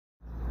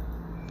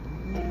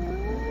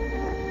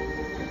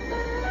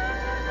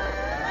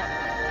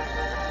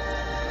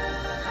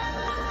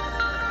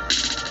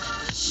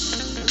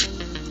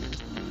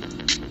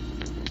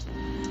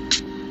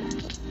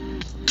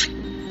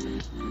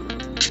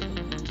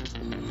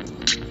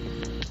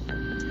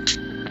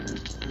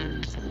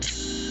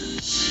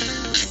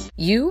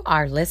You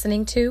are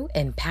listening to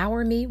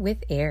Empower Me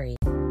with Ari.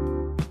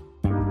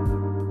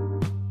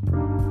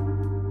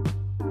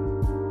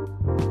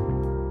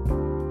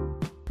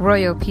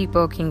 Royal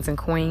people, kings and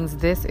queens,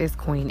 this is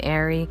Queen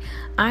Ari.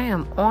 I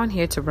am on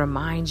here to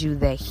remind you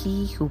that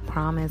he who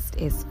promised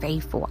is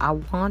faithful. I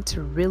want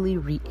to really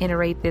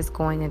reiterate this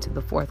going into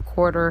the fourth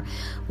quarter.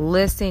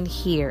 Listen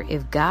here.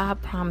 If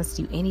God promised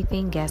you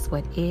anything, guess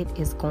what? It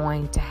is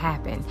going to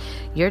happen.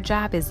 Your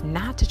job is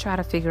not to try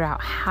to figure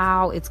out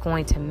how it's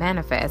going to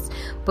manifest,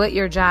 but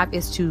your job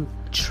is to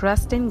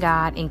trust in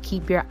God and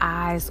keep your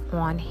eyes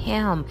on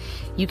Him.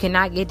 You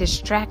cannot get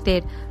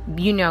distracted,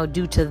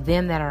 due to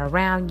them that are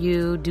around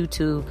you, due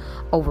to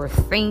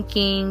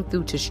overthinking,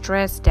 due to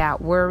stress,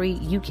 doubt, worry.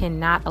 You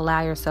cannot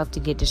allow yourself to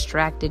get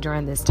distracted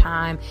during this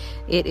time.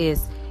 It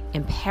is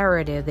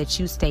imperative that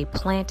you stay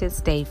planted,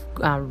 stay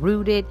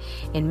rooted,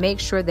 and make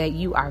sure that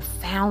you are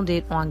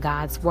founded on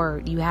God's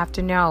word. You have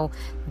to know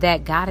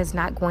that God is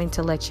not going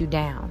to let you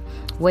down.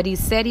 What He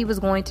said He was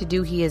going to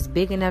do, He is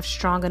big enough,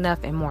 strong enough,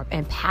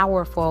 and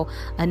powerful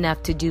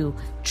enough to do.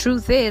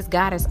 Truth is,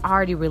 God has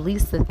already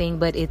released the thing,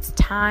 but its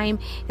time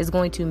is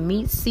going to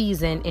meet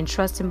season, and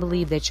trust and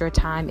believe that your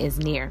time is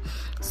near.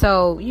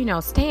 So,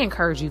 stay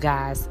encouraged, you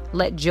guys.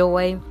 Let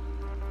joy,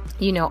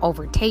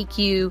 overtake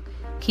you.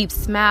 Keep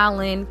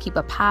smiling, keep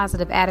a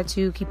positive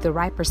attitude, keep the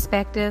right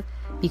perspective,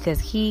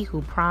 because He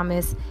who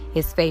promised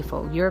is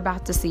faithful. You're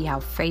about to see how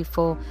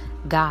faithful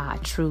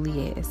God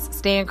truly is.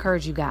 Stay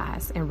encouraged, you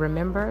guys. And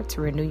remember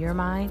to renew your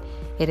mind.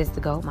 It is the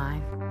gold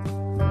mine.